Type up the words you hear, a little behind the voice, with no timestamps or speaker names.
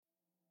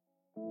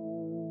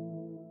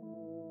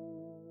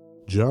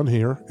John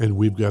here, and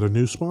we've got a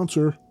new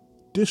sponsor,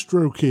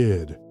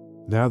 DistroKid.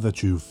 Now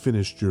that you've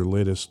finished your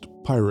latest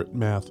Pirate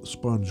Math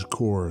Sponge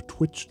Core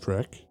Twitch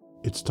trek,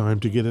 it's time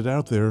to get it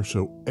out there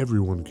so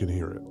everyone can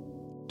hear it.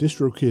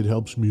 DistroKid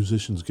helps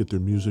musicians get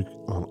their music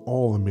on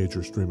all the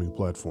major streaming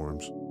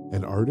platforms,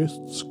 and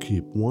artists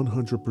keep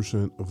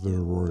 100% of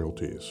their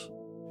royalties.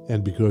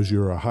 And because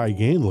you're a High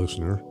Gain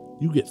listener,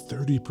 you get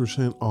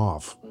 30%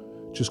 off.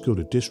 Just go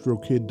to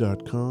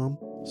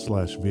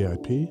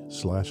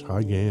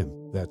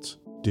distrokid.com/VIP/highgain. That's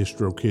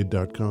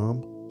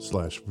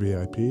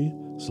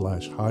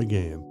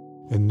distrokid.com/VIP/highgain.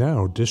 And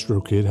now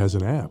DistroKid has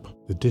an app.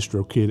 The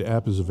DistroKid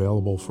app is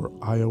available for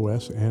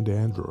iOS and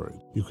Android.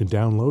 You can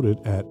download it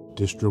at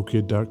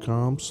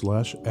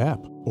distrokid.com/app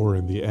or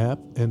in the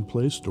App and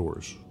Play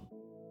stores.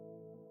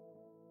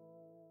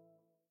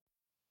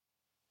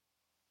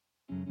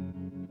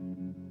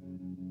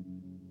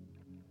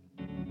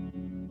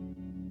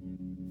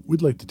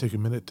 We'd like to take a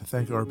minute to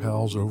thank our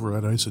pals over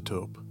at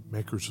Isotope,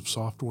 makers of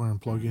software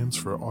and plugins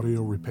for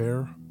audio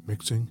repair,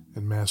 mixing,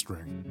 and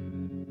mastering.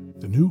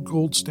 The new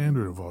gold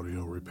standard of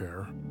audio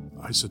repair,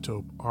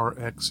 Isotope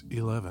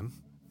RX11,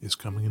 is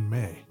coming in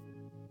May.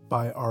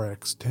 Buy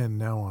RX10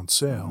 now on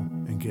sale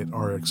and get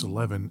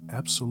RX11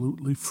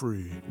 absolutely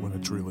free when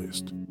it's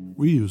released.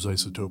 We use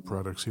Isotope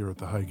products here at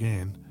the High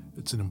Gain.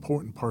 It's an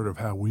important part of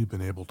how we've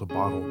been able to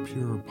bottle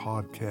pure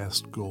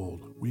podcast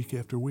gold week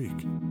after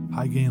week.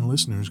 High Gain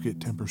listeners get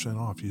 10%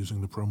 off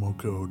using the promo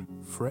code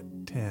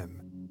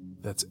FRET10.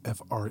 That's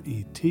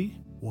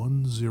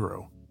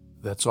FRET10.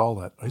 That's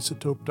all at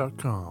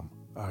isotope.com.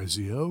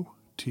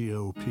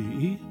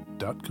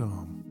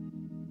 isotope.com.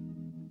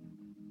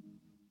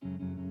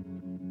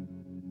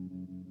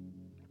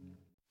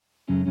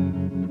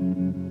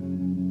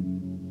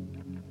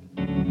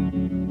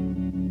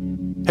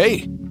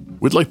 Hey!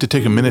 We'd like to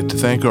take a minute to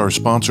thank our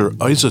sponsor,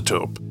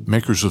 Isotope,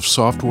 makers of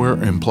software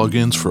and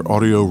plugins for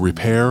audio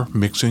repair,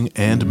 mixing,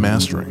 and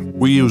mastering.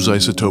 We use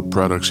Isotope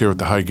products here at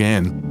the High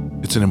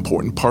Gain. It's an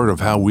important part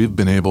of how we've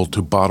been able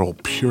to bottle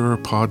pure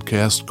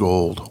podcast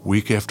gold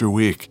week after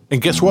week.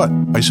 And guess what?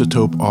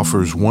 Isotope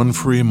offers 1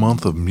 free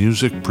month of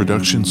Music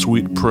Production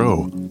Suite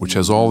Pro, which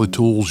has all the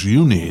tools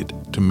you need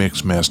to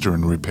mix, master,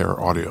 and repair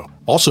audio.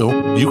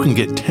 Also, you can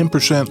get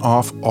 10%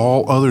 off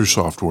all other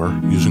software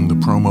using the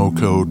promo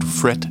code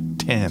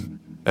FRET10.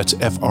 That's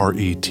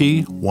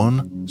FRET10.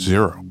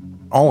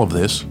 All of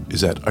this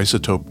is at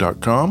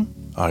isotope.com,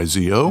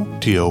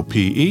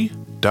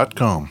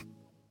 isotope.com.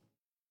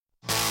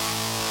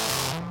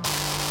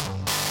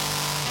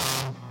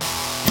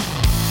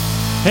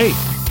 Hey,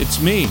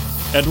 it's me,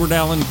 Edward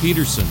Allen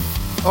Peterson.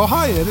 Oh,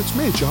 hi, Ed. It's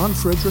me, John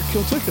Frederick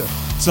Kiltica.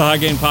 It's the High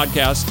Gain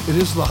Podcast. It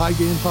is the High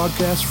Gain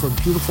Podcast from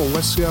beautiful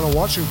West Seattle,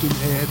 Washington,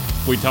 Ed.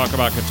 We talk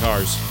about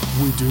guitars.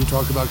 We do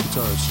talk about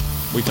guitars.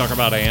 We talk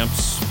about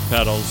amps,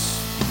 pedals,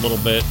 a little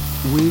bit.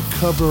 We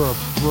cover a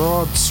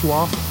broad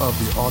swath of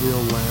the audio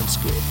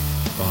landscape.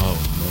 Oh,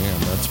 man,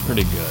 that's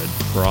pretty good.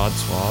 Broad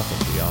swath of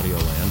the audio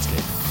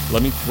landscape.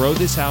 Let me throw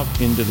this out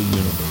into the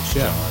universe,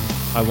 John.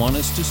 I want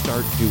us to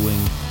start doing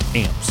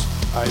amps.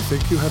 I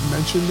think you have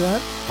mentioned that.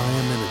 I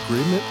am in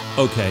agreement.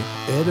 Okay.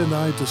 Ed and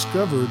I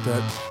discovered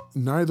that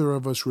neither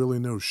of us really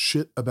know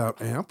shit about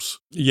amps.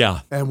 Yeah.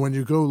 And when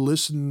you go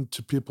listen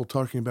to people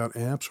talking about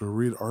amps or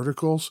read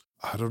articles,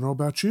 I don't know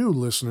about you,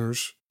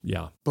 listeners.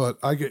 Yeah. But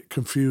I get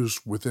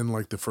confused within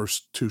like the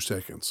first 2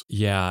 seconds.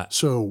 Yeah.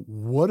 So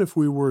what if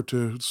we were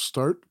to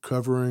start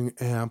covering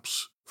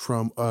amps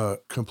from a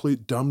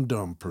complete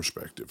dum-dum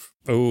perspective?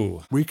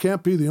 Oh. We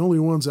can't be the only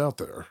ones out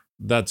there.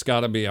 That's got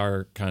to be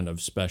our kind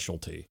of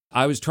specialty.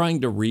 I was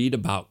trying to read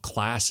about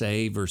Class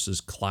A versus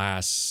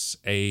Class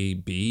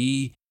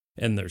AB,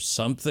 and there's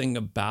something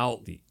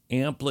about the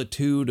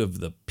amplitude of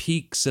the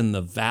peaks and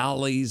the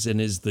valleys, and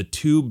is the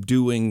tube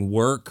doing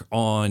work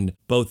on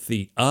both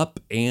the up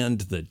and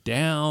the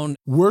down?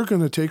 We're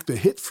going to take the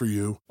hit for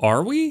you.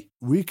 Are we?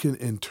 We can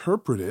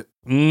interpret it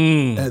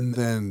and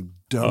then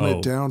dumb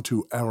it down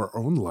to our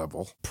own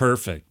level.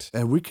 Perfect.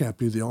 And we can't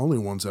be the only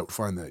ones that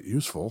find that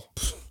useful.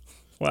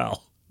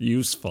 Well,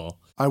 useful.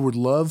 I would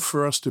love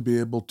for us to be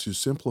able to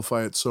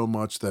simplify it so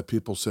much that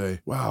people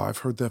say, wow, I've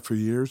heard that for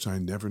years. I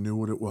never knew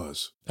what it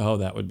was. Oh,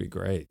 that would be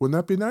great. Wouldn't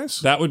that be nice?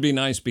 That would be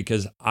nice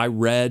because I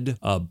read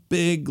a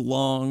big,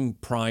 long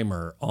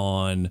primer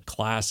on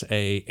Class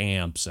A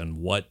amps and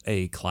what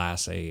a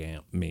Class A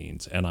amp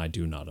means, and I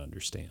do not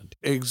understand.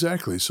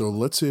 Exactly. So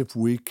let's see if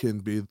we can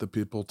be the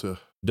people to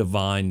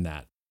divine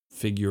that,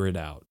 figure it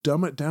out.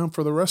 Dumb it down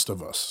for the rest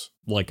of us.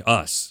 Like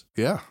us.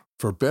 Yeah.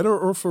 For better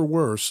or for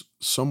worse,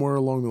 somewhere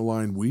along the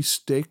line, we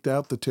staked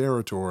out the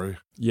territory.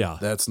 Yeah.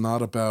 That's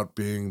not about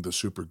being the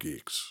super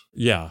geeks.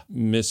 Yeah.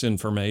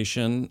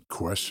 Misinformation.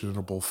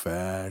 Questionable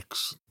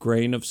facts.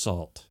 Grain of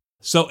salt.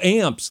 So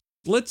amps,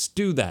 let's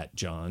do that,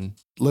 John.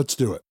 Let's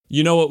do it.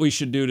 You know what we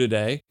should do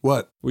today?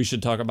 What? We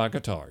should talk about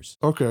guitars.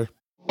 Okay.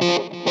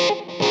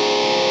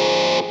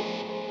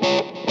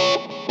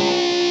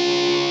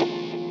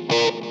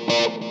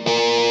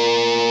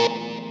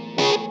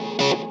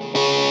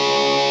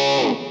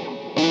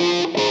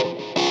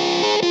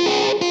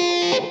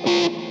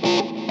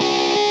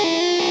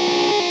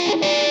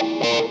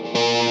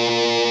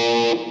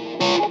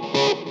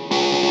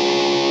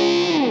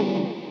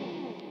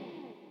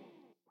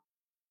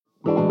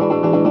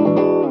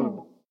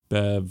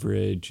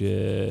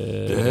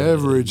 Beverages,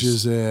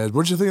 Ed.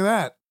 What'd you think of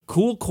that?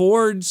 Cool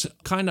chords,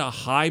 kind of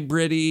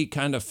hybrid-y,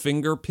 kind of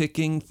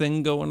finger-picking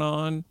thing going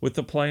on with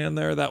the playing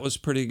there. That was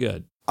pretty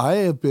good. I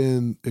have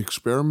been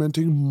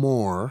experimenting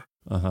more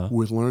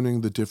with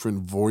learning the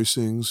different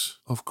voicings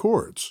of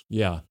chords.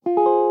 Yeah.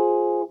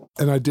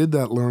 And I did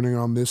that learning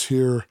on this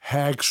here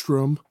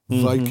Hagstrom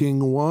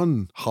Viking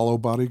I hollow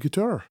body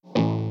guitar.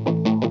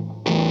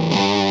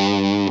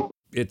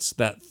 It's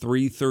that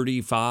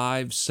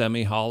 335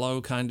 semi-hollow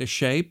kind of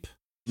shape.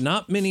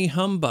 Not many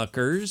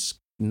humbuckers,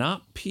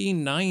 not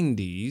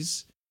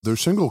P90s. They're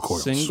single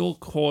coils. Single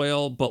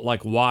coil, but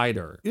like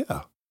wider.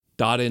 Yeah.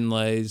 Dot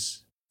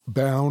inlays.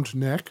 Bound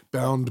neck,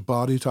 bound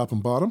body, top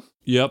and bottom.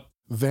 Yep.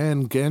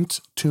 Van Gent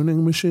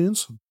tuning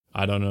machines.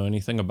 I don't know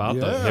anything about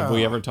that. Have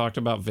we ever talked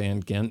about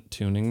Van Gent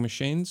tuning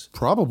machines?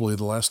 Probably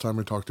the last time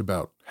we talked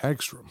about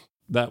Hagstrom.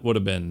 That would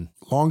have been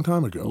long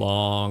time ago.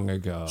 Long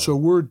ago. So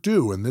we're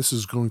due, and this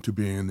is going to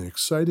be an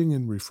exciting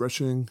and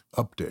refreshing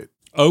update.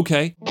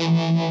 Okay.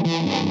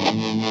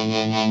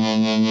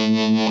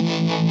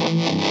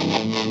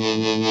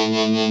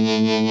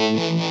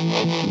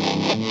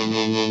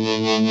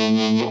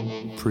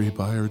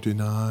 Pre-buy or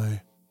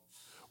deny?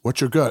 What's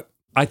your gut?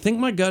 I think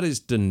my gut is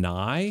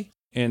deny,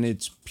 and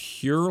it's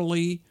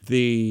purely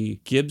the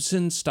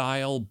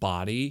Gibson-style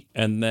body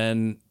and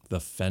then the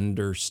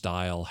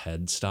Fender-style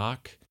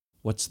headstock.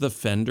 What's the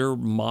Fender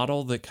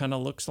model that kind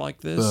of looks like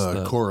this?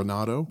 The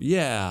Coronado?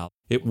 Yeah.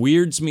 It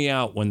weirds me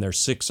out when they're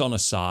 6 on a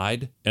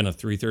side and a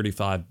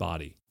 335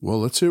 body. Well,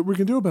 let's see what we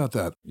can do about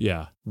that.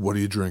 Yeah. What are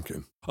you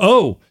drinking?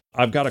 Oh,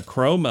 I've got a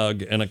Crow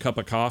mug and a cup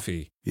of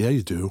coffee. Yeah,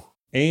 you do.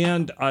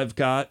 And I've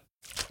got,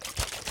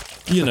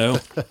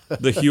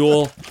 the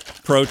Huel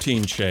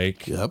protein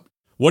shake. Yep.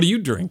 What are you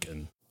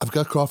drinking? I've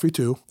got coffee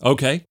too.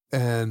 Okay.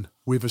 And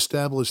we've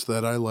established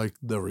that I like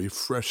the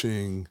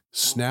refreshing,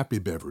 snappy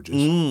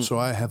beverages. So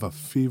I have a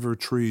Fever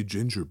Tree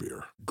ginger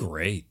beer.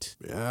 Great.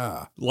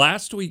 Yeah.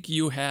 Last week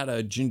you had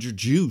a ginger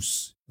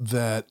juice.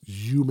 That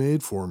you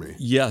made for me.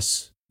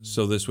 Yes.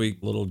 So this week,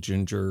 little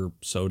ginger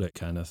soda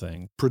kind of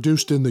thing.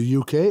 Produced in the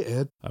UK,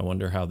 Ed. I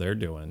wonder how they're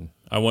doing.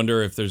 I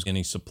wonder if there's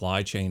any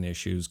supply chain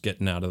issues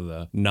getting out of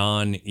the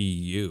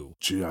non-EU.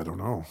 Gee, I don't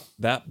know.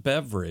 That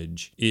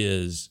beverage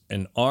is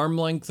an arm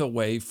length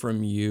away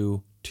from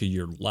you to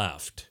your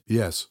left.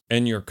 Yes.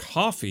 And your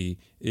coffee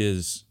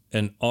is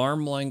an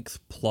arm length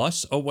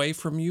plus away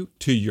from you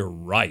to your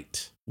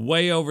right.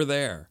 Way over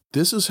there.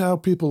 This is how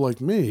people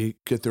like me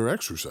get their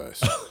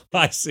exercise.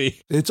 I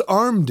see. It's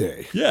arm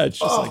day. Yeah, it's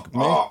just like,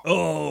 man.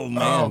 Oh,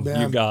 man.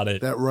 You got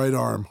it. That right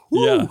arm.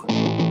 Woo. Yeah.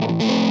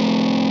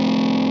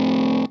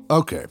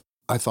 Okay.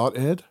 I thought,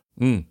 Ed,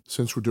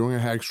 since we're doing a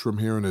Hagstrom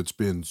here, and it's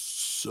been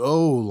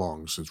so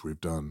long since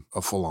we've done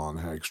a full-on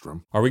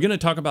Hagstrom. Are we going to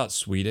talk about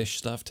Swedish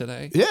stuff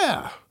today?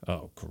 Yeah.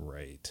 Oh,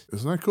 great.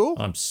 Isn't that cool?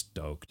 I'm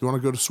stoked. Do you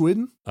want to go to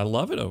Sweden? I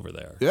love it over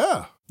there.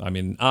 Yeah. I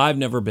mean, I've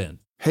never been.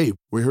 Hey,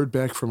 we heard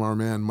back from our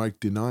man Mike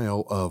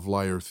Denial of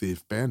Liar,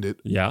 Thief, Bandit.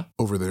 Yeah.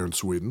 Over there in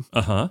Sweden.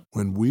 Uh-huh.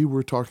 When we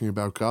were talking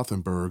about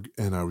Gothenburg,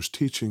 and I was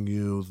teaching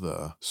you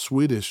the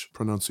Swedish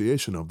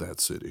pronunciation of that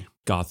city.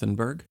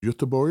 Gothenburg?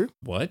 Göteborg?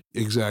 What?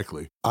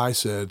 Exactly. I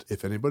said,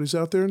 if anybody's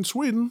out there in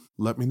Sweden,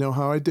 let me know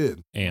how I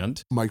did.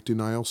 And? Mike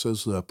Denial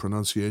says the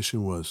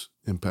pronunciation was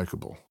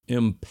impeccable.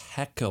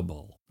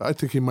 Impeccable. I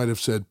think he might have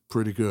said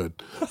pretty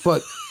good,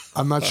 but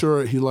I'm not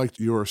sure he liked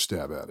your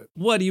stab at it.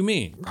 What do you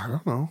mean? I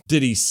don't know.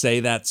 Did he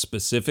say that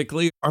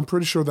specifically? I'm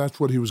pretty sure that's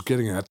what he was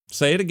getting at.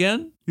 Say it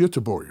again?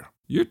 Göteborg.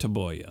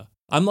 Göteborg.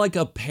 I'm like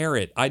a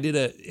parrot. I did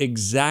an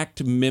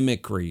exact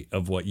mimicry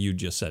of what you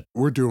just said.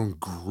 We're doing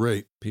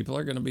great. People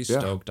are going to be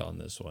stoked on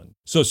this one.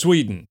 So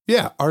Sweden.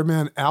 Yeah, our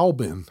man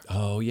Albin.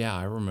 Oh, yeah,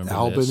 I remember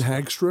Albin this.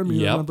 Hagstrom,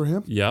 you remember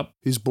him? Yep.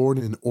 He's born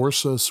in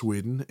Orsa,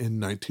 Sweden in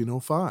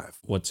 1905.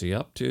 What's he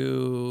up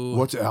to?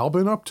 What's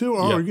Albin up to?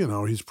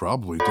 Oh, he's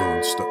probably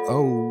doing stuff.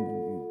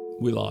 Oh.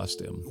 We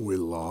lost him.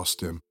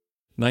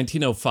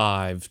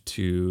 1905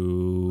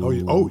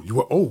 to...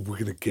 Oh, we're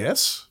going to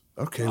guess?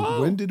 Okay,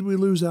 When did we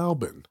lose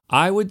Albin?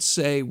 I would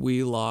say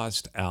we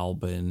lost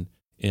Albin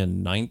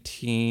in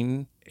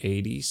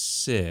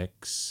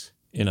 1986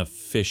 in a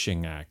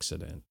fishing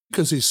accident.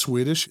 Because he's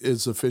Swedish,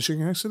 it's a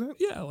fishing accident?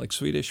 Yeah, like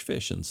Swedish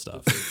fish and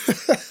stuff.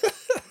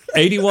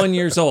 81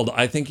 years old.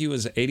 I think he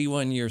was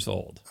 81 years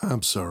old.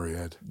 I'm sorry,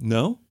 Ed.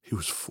 No? He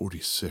was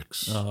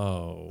 46.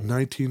 Oh.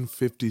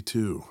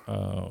 1952.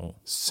 Oh.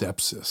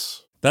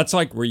 Sepsis. That's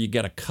like where you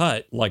get a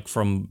cut, like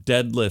from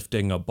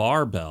deadlifting a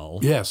barbell.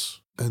 Yes.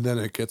 And then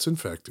it gets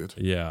infected.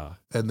 Yeah.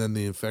 And then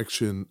the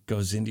infection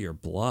goes into your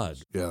blood.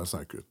 Yeah, that's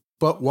not good.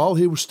 But while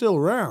he was still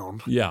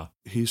around,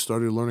 he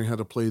started learning how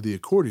to play the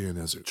accordion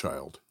as a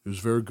child. He was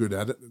very good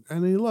at it,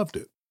 and he loved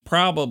it.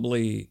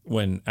 Probably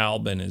when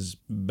Albin is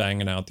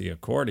banging out the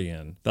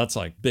accordion, that's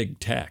like big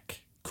tech.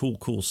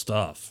 cool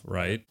stuff,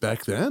 right?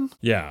 Back then,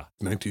 Yeah.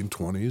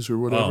 1920s or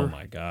whatever. Oh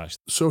my gosh.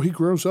 So he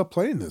grows up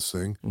playing this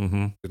thing. Mm-hmm.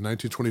 In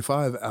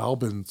 1925,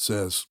 Albin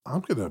says,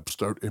 I'm going to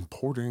start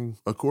importing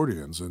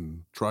accordions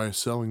and try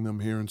selling them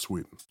here in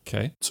Sweden.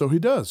 Okay. So he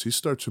does. He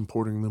starts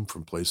importing them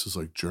from places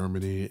like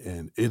Germany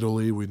and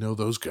Italy. We know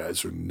those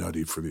guys are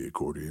nutty for the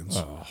accordions.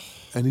 Oh.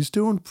 And he's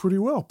doing pretty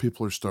well.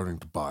 People are starting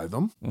to buy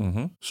them.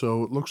 Mm-hmm.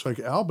 So it looks like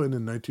Albin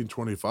in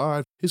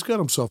 1925, he's got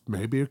himself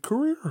maybe a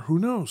career. Who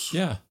knows?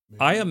 Yeah.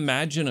 I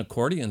imagine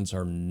accordions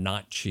are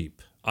not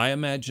cheap. I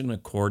imagine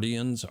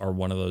accordions are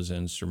one of those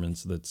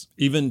instruments that's,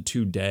 even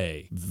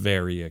today,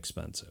 very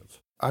expensive.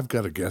 I've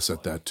got a guess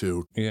at that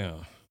too.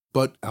 Yeah.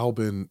 But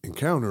Albin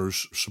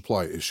encounters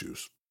supply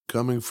issues.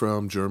 Coming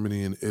from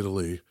Germany and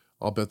Italy,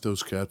 I'll bet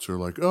those cats are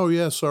like, oh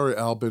yeah, sorry,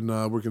 Albin,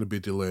 we're going to be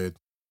delayed.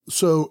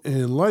 So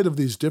in light of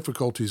these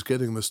difficulties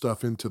getting the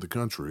stuff into the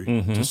country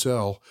to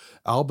sell,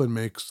 Albin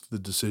makes the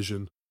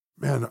decision,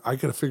 man, I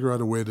got to figure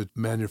out a way to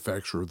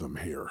manufacture them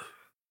here.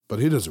 But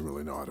he doesn't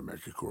really know how to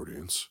make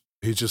accordions.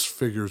 He just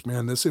figures,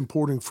 man, this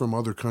importing from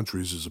other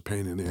countries is a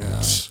pain in the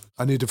ass.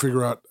 I need to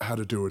figure out how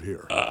to do it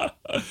here.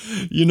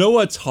 You know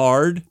what's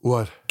hard?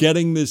 What?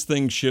 Getting this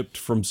thing shipped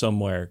from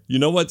somewhere. You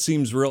know what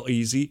seems real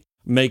easy?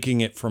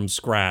 Making it from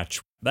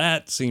scratch.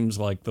 That seems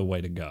like the way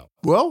to go.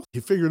 Well, he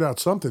figured out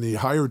something. He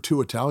hired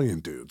 2 Italian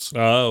dudes.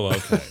 Oh,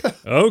 okay.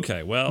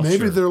 Okay, well, Maybe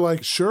sure. they're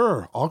like,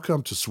 sure, I'll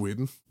come to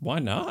Sweden. Why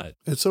not?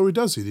 And so he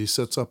does it. He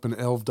sets up an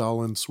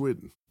Älvdalen in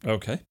Sweden.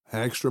 Okay.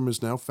 Hagstrom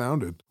is now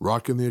founded,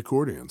 rocking the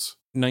accordions.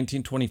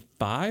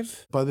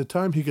 1925? By the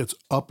time he gets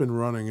up and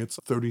running, it's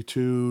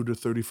 32 to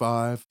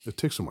 35. It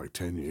takes him like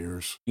 10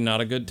 years.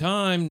 Not a good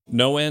time.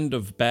 No end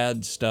of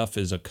bad stuff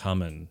is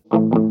a-comin'.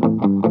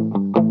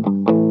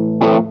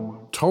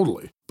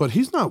 Totally. But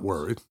he's not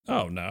worried.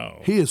 Oh, no.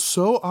 He is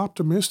so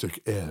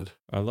optimistic, Ed,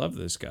 I love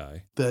this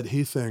guy. that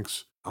he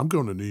thinks, I'm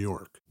going to New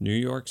York. New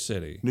York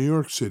City. New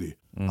York City.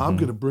 I'm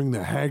going to bring the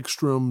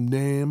Hagstrom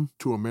name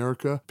to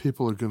America.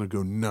 People are going to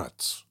go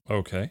nuts.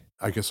 Okay.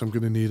 I guess I'm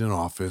going to need an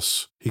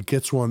office. He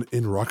gets one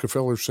in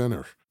Rockefeller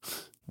Center.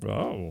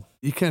 Oh.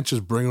 You can't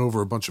just bring over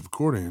a bunch of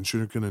accordions.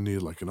 You're going to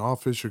need like an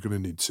office. You're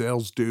going to need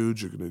sales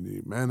dudes. You're going to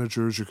need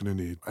managers. You're going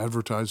to need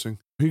advertising.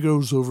 He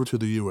goes over to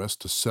the U.S.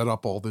 to set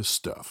up all this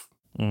stuff.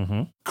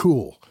 Mm-hmm.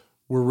 Cool.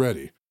 We're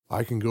ready.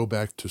 I can go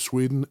back to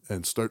Sweden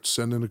and start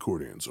sending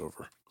accordions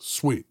over.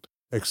 Sweet.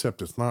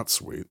 Except it's not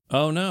sweet.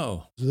 Oh,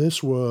 no.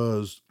 This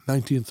was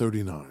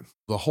 1939.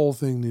 The whole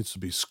thing needs to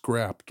be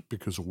scrapped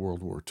because of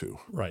World War II.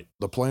 Right.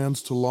 The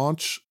plans to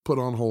launch put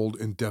on hold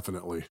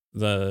indefinitely.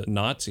 The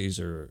Nazis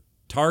are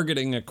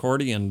targeting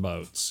accordion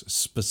boats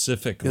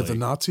specifically. Yeah, the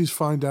Nazis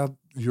find out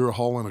you're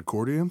hauling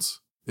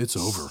accordions, it's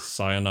over.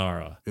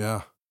 Sayonara.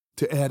 Yeah.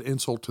 To add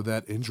insult to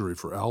that injury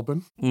for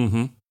Albin,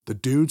 Mm-hmm. the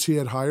dudes he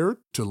had hired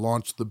to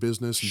launch the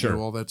business and Sure. do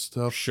all that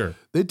stuff, Sure.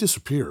 they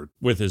disappeared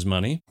With his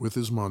money? with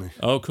his money.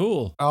 Oh,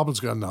 cool. Albin's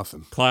got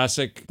nothing.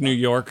 Classic New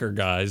Yorker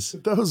guys.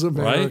 Those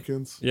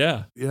Americans.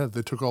 Yeah. Yeah,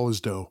 they took all his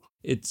dough.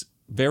 It's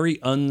very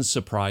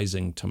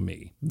unsurprising to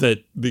me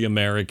that the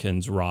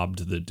Americans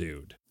robbed the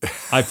dude.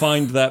 I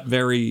find that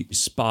very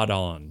spot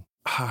on.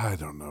 I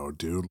don't know,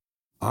 dude.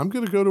 I'm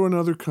going to go to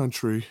another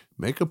country,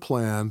 make a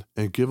plan,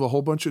 and give a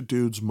whole bunch of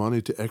dudes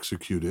money to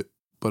execute it.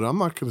 But I'm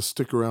not going to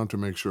stick around to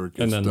make sure it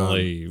gets And then done.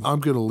 leave.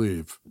 I'm going to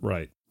leave.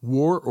 Right.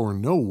 War or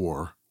no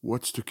war,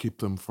 what's to keep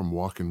them from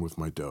walking with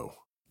my dough?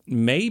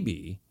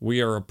 Maybe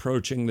we are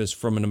approaching this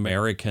from an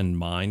American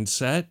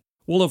mindset.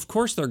 Well, of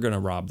course they're going to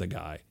rob the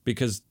guy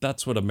because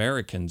that's what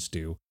Americans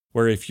do.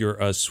 Where if you're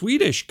a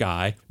Swedish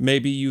guy,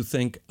 maybe you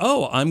think,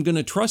 oh, I'm going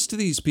to trust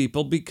these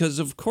people because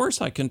of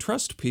course I can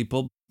trust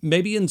people.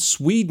 Maybe in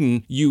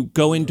Sweden, you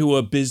go into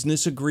a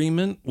business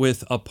agreement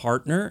with a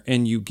partner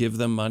and you give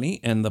them money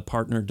and the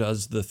partner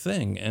does the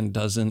thing and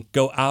doesn't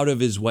go out of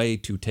his way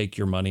to take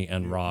your money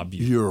and rob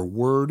you. Your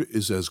word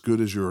is as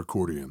good as your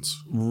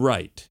accordions.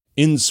 Right.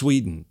 In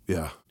Sweden.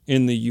 Yeah.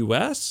 In the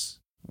U.S.,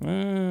 you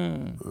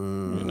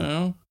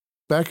know.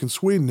 Back in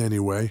Sweden,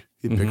 anyway,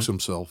 he picks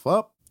himself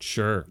up,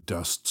 Sure.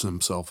 dusts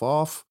himself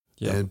off,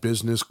 Yeah. and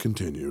business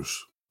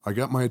continues. I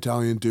got my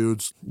Italian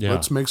dudes. Yeah.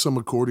 Let's make some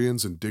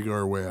accordions and dig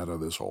our way out of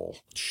this hole.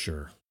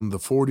 Sure. In the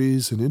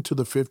 40s and into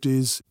the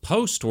 50s,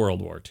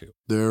 Post-World War II.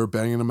 they're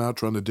banging them out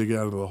trying to dig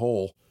out of the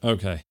hole.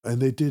 Okay.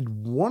 And they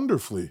did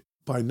wonderfully.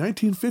 By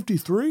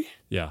 1953,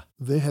 Yeah.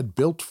 they had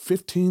built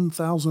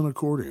 15,000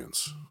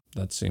 accordions.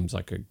 That seems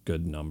like a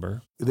good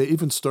number. They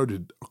even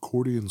started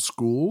accordion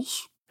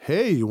schools.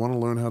 Hey, you want to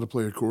learn how to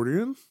play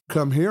accordion?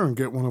 Come here and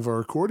get one of our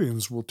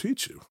accordions. We'll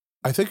teach you.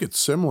 I think it's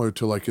similar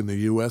to like in the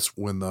U.S.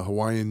 when the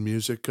Hawaiian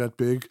music got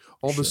big.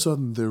 All of a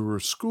sudden there were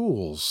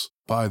schools.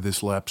 Buy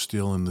this lap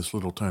steel and this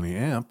little tiny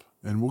amp,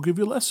 and we'll give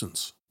you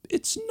lessons.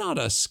 It's not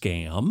a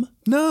scam.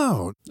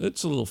 No.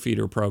 It's a little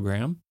feeder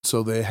program.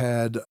 So they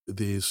had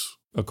these,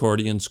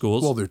 Accordion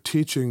schools. well, they're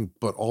teaching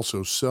but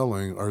also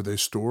selling. Are they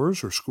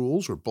stores or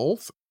schools or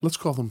both? Let's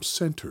call them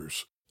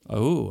centers.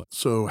 Oh.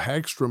 So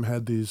Hagstrom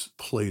had these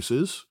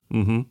places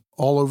Mm-hmm.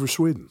 all over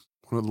Sweden.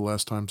 One of the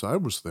last times I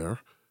was there,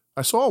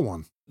 I saw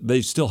one.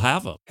 They still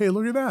have them. Hey,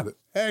 look at that.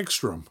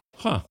 Hagstrom.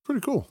 Huh.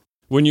 Pretty cool.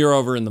 When you're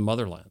over in the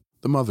motherland.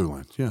 The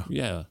motherland, yeah.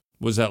 Yeah.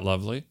 Was that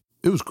lovely?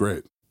 It was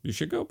great. You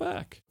should go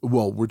back.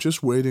 Well, we're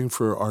just waiting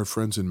for our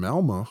friends in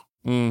Malmo,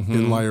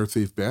 in Liar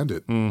Thief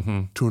Bandit,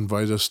 to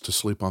invite us to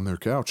sleep on their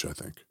couch, I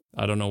think.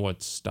 I don't know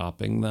what's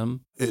stopping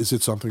them. Is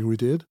it something we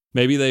did?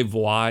 Maybe they've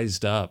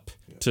wised up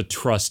to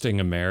trusting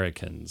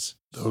Americans.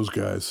 Those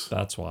guys.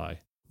 That's why.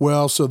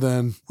 Well, so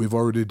then we've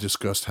already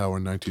discussed how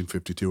in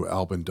 1952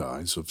 Albin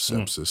dies of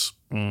sepsis.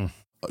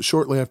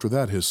 Shortly after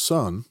that, his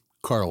son,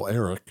 Carl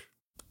Eric,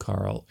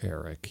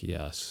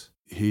 yes.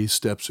 he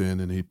steps in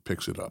and he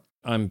picks it up.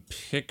 I'm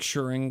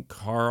picturing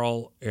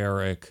Carl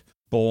Eric,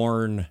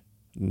 born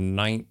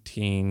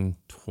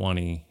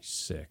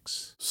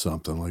 1926.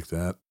 Something like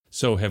that.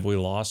 So have we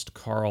lost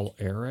Carl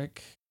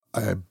Eric?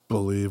 I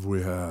believe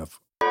we have.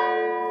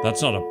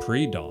 That's not a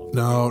pre-dong.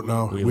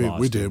 No,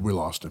 we did. We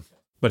lost him.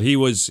 But he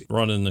was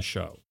running the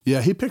show.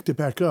 Yeah, he picked it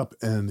back up,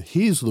 and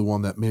he's the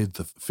one that made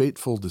the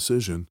fateful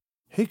decision,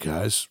 hey,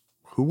 guys,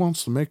 who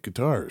wants to make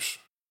guitars?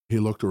 He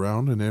looked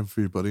around, and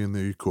everybody in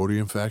the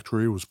accordion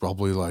factory was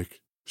probably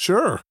like,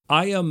 sure.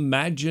 I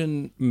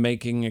imagine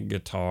making a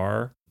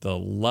guitar, the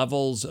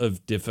levels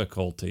of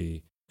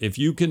difficulty. If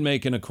you can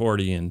make an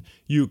accordion,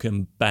 you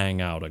can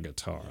bang out a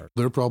guitar.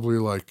 They're probably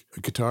like,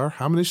 a guitar?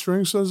 How many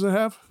strings does it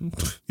have?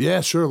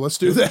 Yeah, sure, let's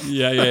do that.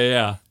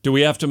 Yeah. Do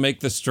we have to make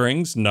the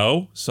strings?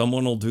 No.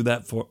 Someone will do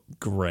that for...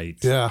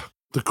 Great. Yeah.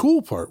 The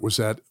cool part was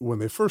that when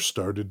they first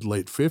started,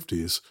 late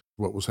 50s,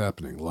 what was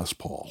happening? Les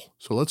Paul.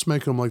 So let's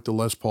make them like the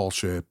Les Paul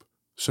shape,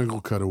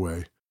 single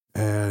cutaway,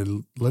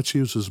 and let's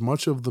use as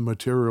much of the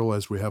material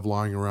as we have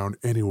lying around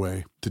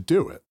anyway to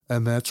do it.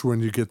 And that's when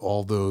you get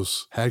all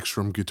those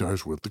Hagstrom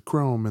guitars with the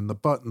chrome and the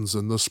buttons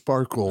and the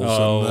sparkles.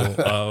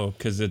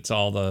 Because it's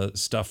all the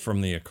stuff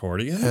from the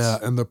accordions? Yeah,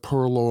 and the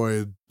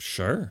pearloid.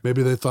 Sure.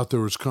 Maybe they thought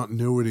there was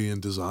continuity in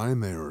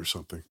design there or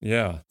something.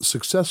 Yeah.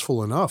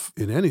 Successful enough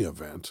in any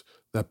event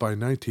that by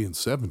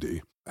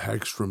 1970,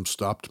 Hagstrom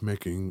stopped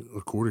making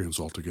accordions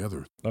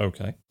altogether.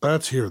 Okay.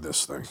 Let's hear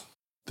this thing.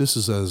 This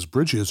is as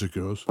bridgy as it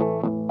goes.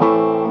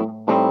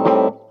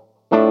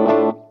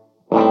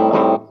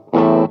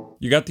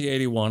 You got the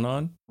 81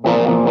 on?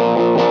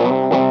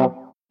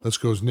 Let's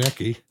go as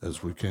necky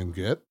as we can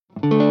get.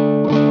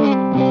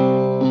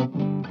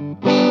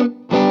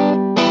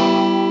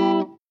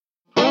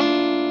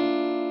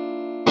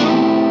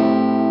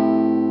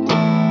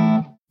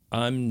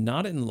 I'm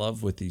not in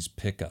love with these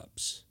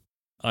pickups.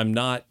 I'm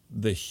not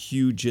the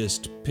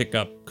hugest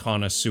pickup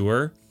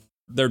connoisseur.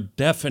 They're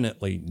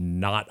definitely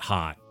not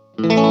hot.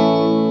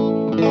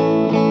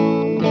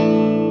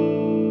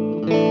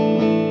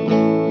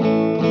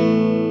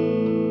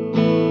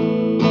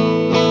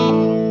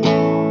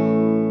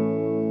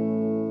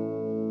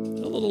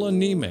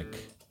 Anemic,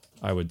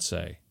 I would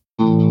say.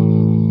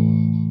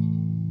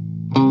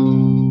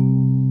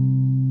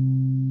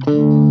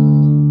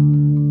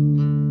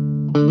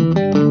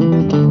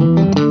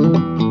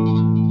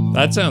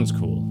 That sounds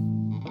cool.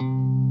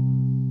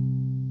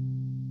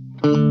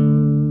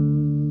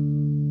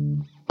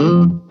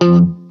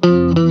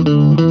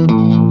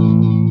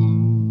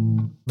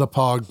 The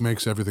Pog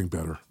makes everything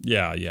better.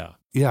 Yeah.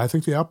 Yeah, I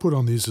think the output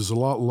on these is a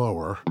lot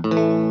lower.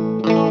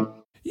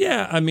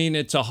 Yeah, I mean,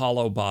 it's a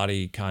hollow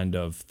body kind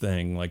of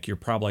thing. Like, you're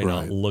probably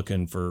not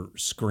looking for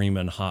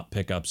screaming hot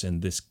pickups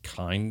in this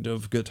kind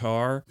of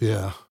guitar.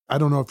 Yeah. I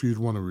don't know if you'd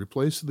want to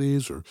replace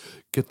these or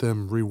get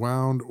them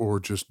rewound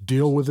or just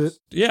deal with it.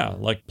 Yeah,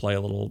 like play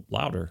a little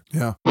louder.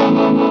 Yeah.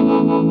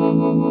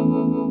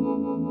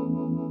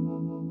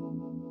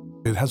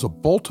 It has a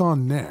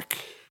bolt-on neck.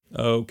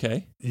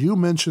 Okay. You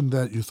mentioned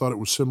that you thought it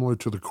was similar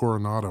to the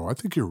Coronado. I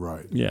think you're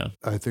right. Yeah.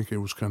 I think it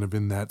was kind of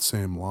in that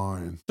same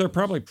line. They're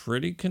probably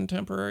pretty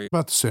contemporary.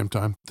 About the same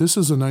time. This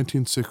is a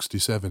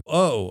 1967.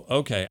 Oh,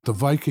 okay. The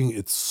Viking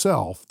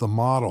itself, the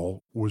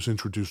model, was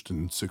introduced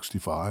in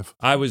 65.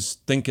 I was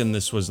thinking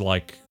this was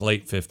like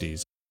late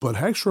 50s. But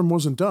Hagstrom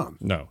wasn't done.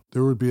 No.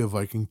 There would be a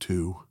Viking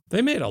II.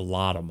 They made a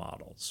lot of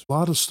models. A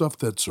lot of stuff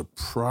that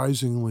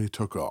surprisingly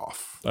took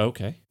off.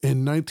 Okay.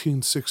 In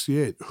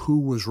 1968, who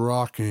was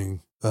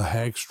rocking a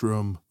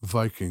Hagstrom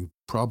Viking?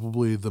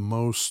 Probably the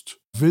most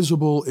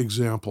visible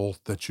example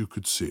that you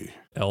could see.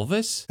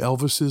 Elvis?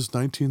 Elvis's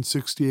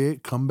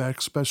 1968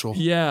 comeback special.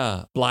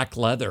 Yeah. Black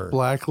leather.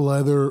 Black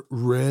leather,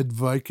 red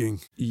Viking.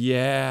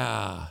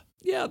 Yeah.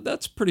 Yeah,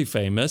 that's pretty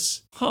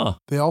famous. Huh.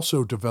 They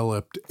also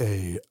developed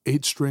a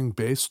 8-string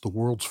bass, the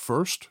world's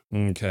first.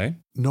 Okay.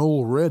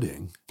 Noel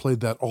Redding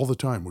played that all the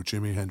time with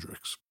Jimi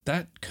Hendrix.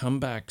 That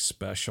comeback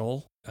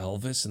special,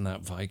 Elvis and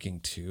that Viking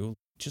too,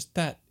 just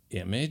that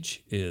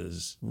image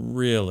is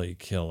really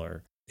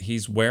killer.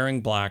 He's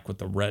wearing black with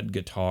the red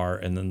guitar,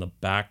 and then the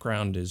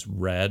background is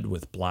red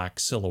with black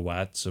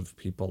silhouettes of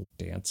people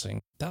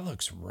dancing. That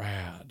looks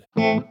rad.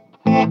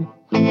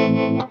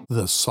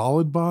 The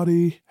solid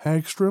body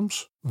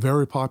Hagstroms,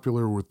 very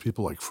popular with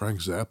people like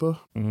Frank Zappa,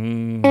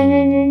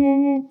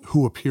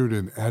 who appeared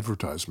in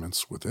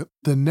advertisements with it.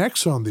 The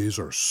necks on these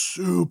are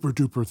super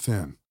duper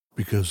thin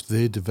because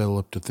they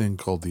developed a thing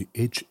called the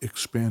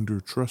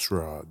H-expander truss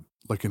rod,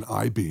 like an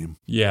I-beam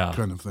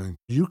kind of thing.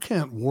 You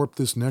can't warp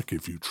this neck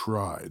if you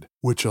tried,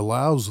 which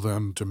allows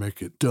them to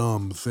make it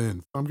dumb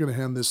thin. I'm going to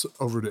hand this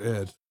over to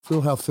Ed.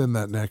 Feel how thin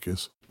that neck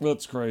is.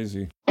 That's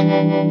crazy. Ed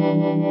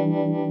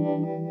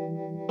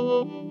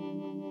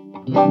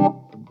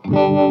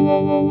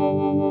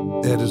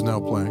is now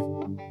playing.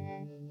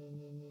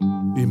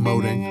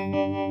 Emoting.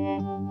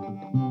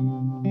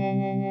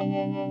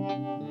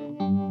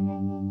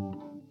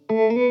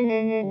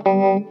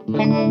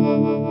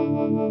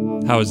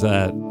 How is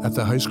that? At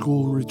the high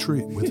school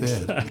retreat with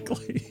Ed.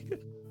 Exactly.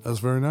 That was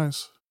very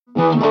nice.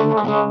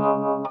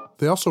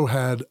 They also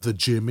had the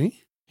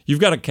Jimmy. You've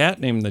got a cat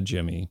named the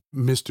Jimmy.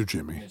 Mr.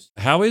 Jimmy.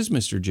 How is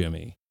Mr.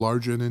 Jimmy?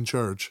 Large and in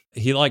charge.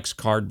 He likes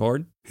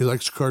cardboard. He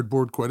likes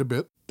cardboard quite a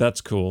bit.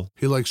 That's cool.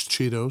 He likes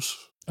Cheetos.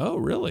 Oh,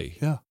 really?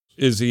 Yeah.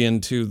 Is he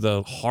into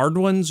the hard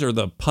ones or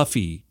the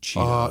puffy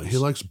Cheetos? He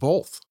likes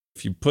both.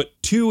 If you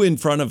put two in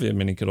front of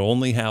him and he could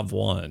only have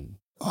one.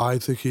 I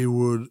think he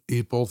would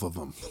eat both of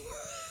them.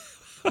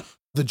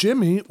 The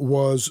Jimmy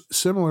was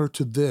similar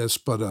to this,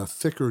 but a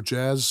thicker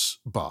jazz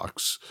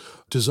box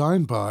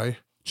designed by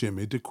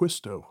Jimmy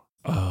DeQuisto.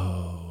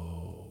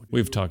 Oh,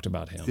 we've talked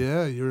about him.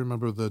 Yeah, you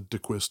remember the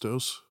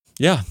DeQuistos?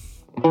 Yeah.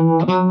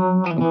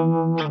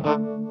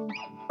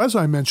 As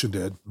I mentioned,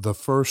 Ed, the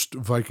first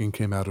Viking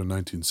came out in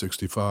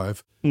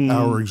 1965.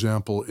 Our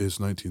example is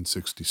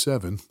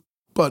 1967.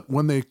 But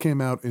when they came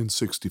out in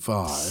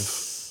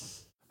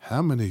 65,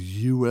 how many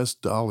US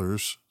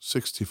dollars,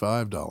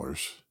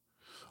 $65,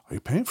 are you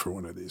paying for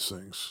one of these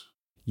things?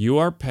 You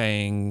are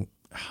paying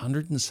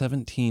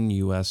 117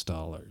 US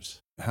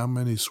dollars. How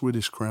many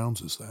Swedish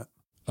crowns is that?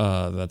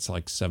 That's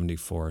like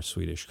 74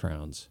 Swedish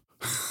crowns.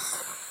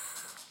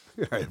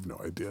 I have no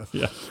idea.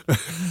 Yeah.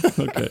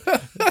 Okay.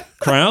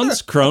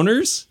 Crowns?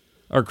 Kroners?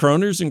 Are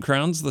kroners and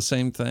crowns the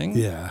same thing?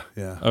 Yeah.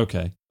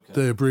 Okay.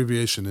 The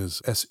abbreviation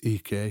is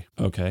SEK.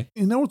 Okay.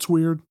 You know what's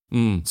weird?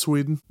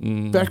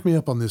 Sweden. Back me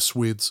up on this,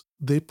 Swedes.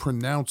 They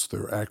pronounce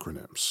their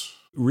acronyms.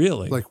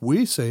 Really? Like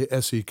we say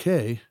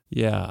SEK.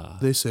 Yeah.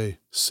 They say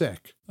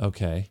SEK.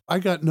 Okay. I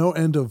got no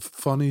end of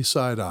funny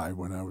side eye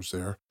when I was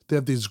there. They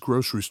have these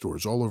grocery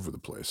stores all over the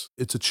place.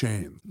 It's a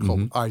chain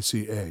called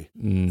ICA.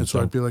 And so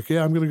I'd be like,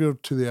 yeah, I'm going to go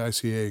to the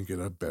ICA and get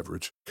a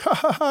beverage. Ha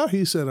ha ha,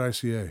 he said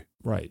ICA.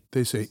 Right.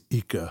 They say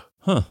ICA.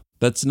 Huh.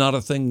 That's not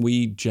a thing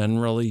we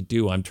generally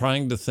do. I'm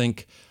trying to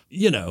think,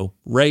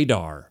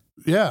 radar.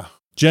 Yeah.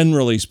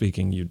 Generally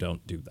speaking, you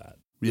don't do that.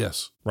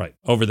 Yes. Right.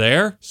 Over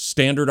there,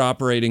 standard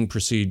operating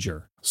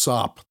procedure.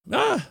 SOP.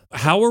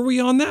 How are we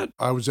on that?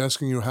 I was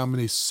asking you how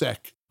many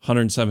SEK.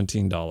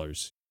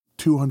 $117.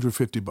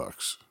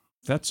 $250.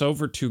 That's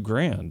over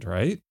 $2,000,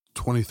 right?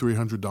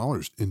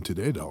 $2,300 in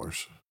today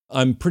dollars.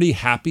 I'm pretty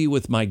happy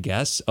with my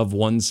guess of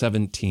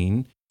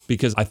 117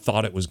 because I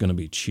thought it was going to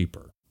be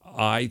cheaper.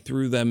 I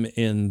threw them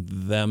in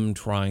them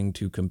trying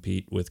to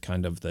compete with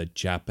kind of the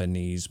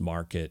Japanese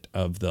market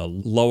of the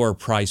lower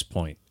price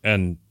point.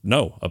 And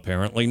no,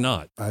 apparently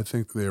not. I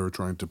think they were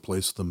trying to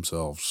place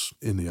themselves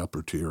in the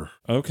upper tier.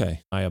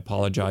 Okay. I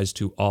apologize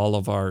to all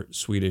of our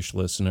Swedish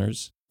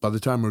listeners. By the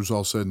time it was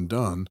all said and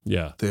done,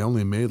 they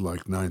only made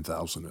like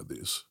 9,000 of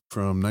these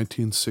from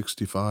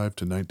 1965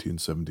 to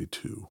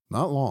 1972.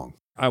 Not long.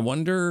 I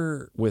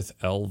wonder with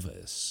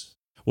Elvis,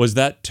 was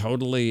that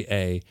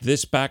totally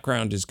this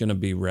background is going to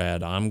be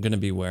red, I'm going to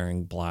be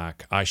wearing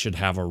black, I should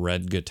have a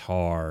red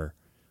guitar,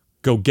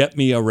 go get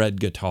me a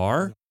red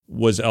guitar?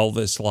 Was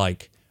Elvis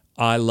like,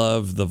 I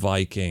love the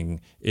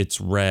Viking,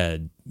 it's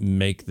red,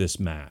 make this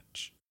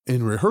match?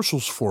 In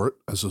rehearsals for it,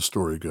 as the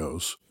story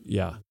goes,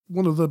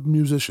 one of the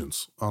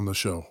musicians on the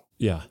show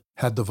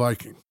had the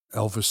Viking.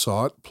 Elvis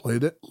saw it,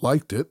 played it,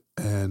 liked it,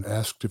 and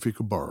asked if he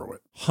could borrow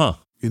it. Huh.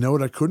 You know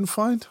what I couldn't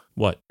find?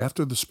 What?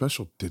 After the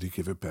special, did he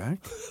give it back?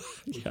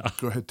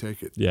 Go ahead,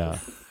 take it. Yeah.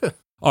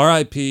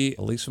 R.I.P.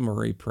 Lisa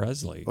Marie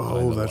Presley.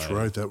 Oh, that's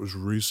right. That was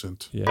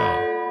recent. Yeah.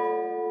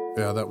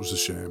 Yeah, that was a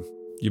shame.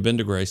 You been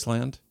to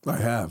Graceland? I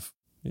have.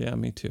 Yeah,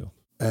 me too.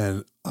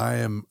 And I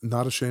am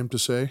not ashamed to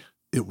say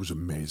it was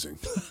amazing.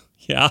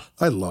 Yeah.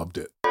 I loved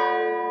it.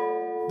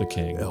 The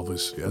king.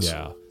 Elvis, yes.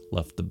 Yeah,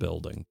 left the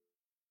building.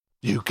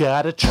 You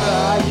gotta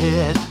try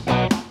it.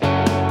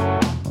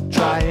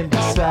 Try and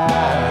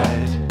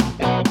decide.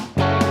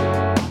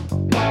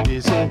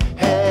 Is it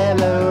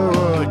hello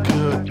or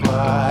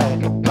goodbye?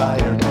 Buy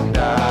or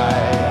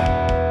deny?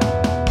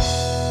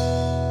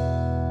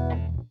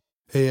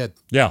 Hey, Ed.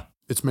 Yeah.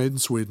 It's made in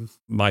Sweden.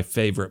 My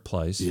favorite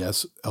place.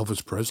 Yes,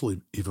 Elvis Presley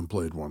even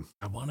played one.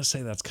 I want to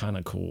say that's kind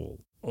of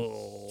cool.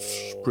 Oh.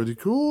 Pretty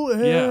cool,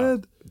 Ed. Yeah,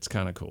 it's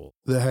kind of cool.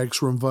 The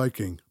Hagstrom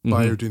Viking,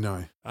 buy or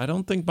deny? I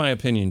don't think my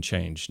opinion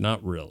changed.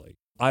 Not really.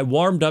 I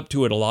warmed up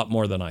to it a lot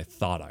more than I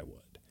thought I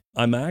would.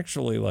 I'm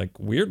actually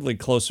weirdly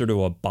closer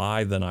to a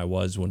buy than I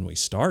was when we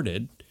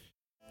started.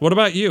 What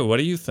about you? What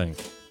do you think?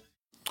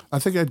 I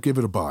think I'd give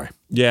it a buy.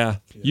 Yeah.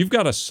 You've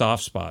got a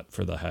soft spot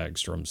for the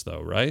Hagstroms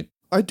though, right?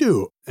 I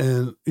do.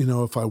 And,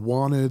 if I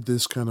wanted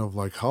this kind of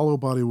hollow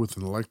body with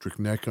an electric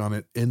neck on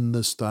it in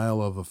the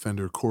style of a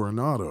Fender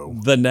Coronado.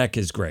 The neck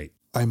is great.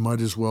 I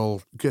might as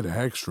well get a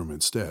Hagstrom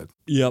instead.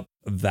 Yep.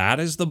 That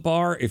is the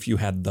bar. If you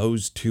had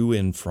those two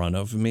in front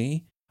of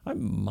me, I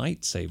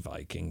might say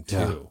Viking too.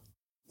 Yeah.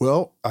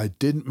 Well, I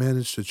didn't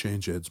manage to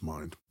change Ed's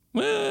mind.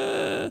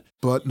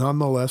 But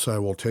nonetheless, I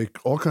will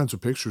take all kinds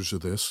of pictures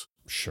of this.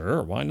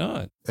 Sure, why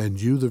not? And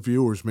you, the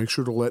viewers, make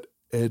sure to let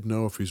Ed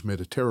know if he's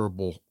made a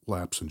terrible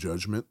lapse in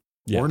judgment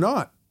or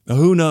not.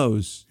 Who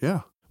knows?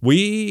 Yeah.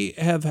 We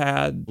have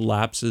had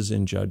lapses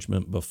in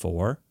judgment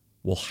before.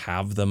 We'll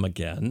have them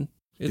again.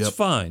 It's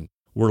fine.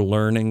 We're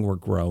learning, we're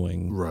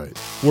growing. Right.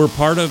 We're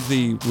part of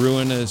the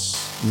ruinous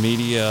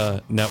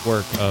media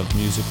network of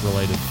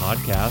music-related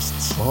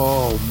podcasts.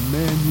 Oh,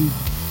 man, you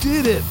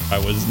did it. I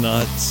was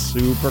not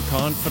super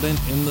confident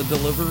in the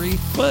delivery,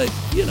 but,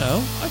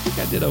 I think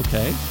I did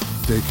okay.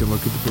 They can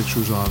look at the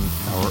pictures on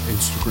our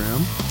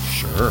Instagram.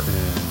 Sure.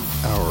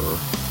 And our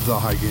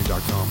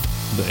thehighgain.com.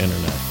 The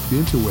internet. The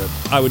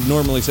interweb. I would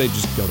normally say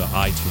just go to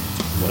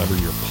iTunes, whatever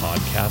your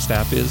podcast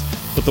app is,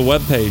 but the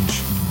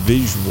webpage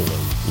visually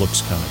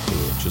looks kind of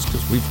cool just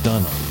because we've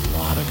done a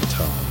lot of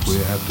guitars. We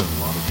have done a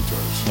lot of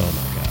guitars. Oh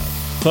my God.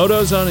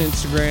 Photos on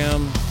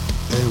Instagram.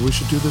 And we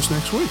should do this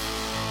next week.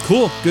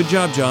 Cool. Good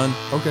job, John.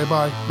 Okay,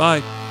 bye.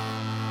 Bye.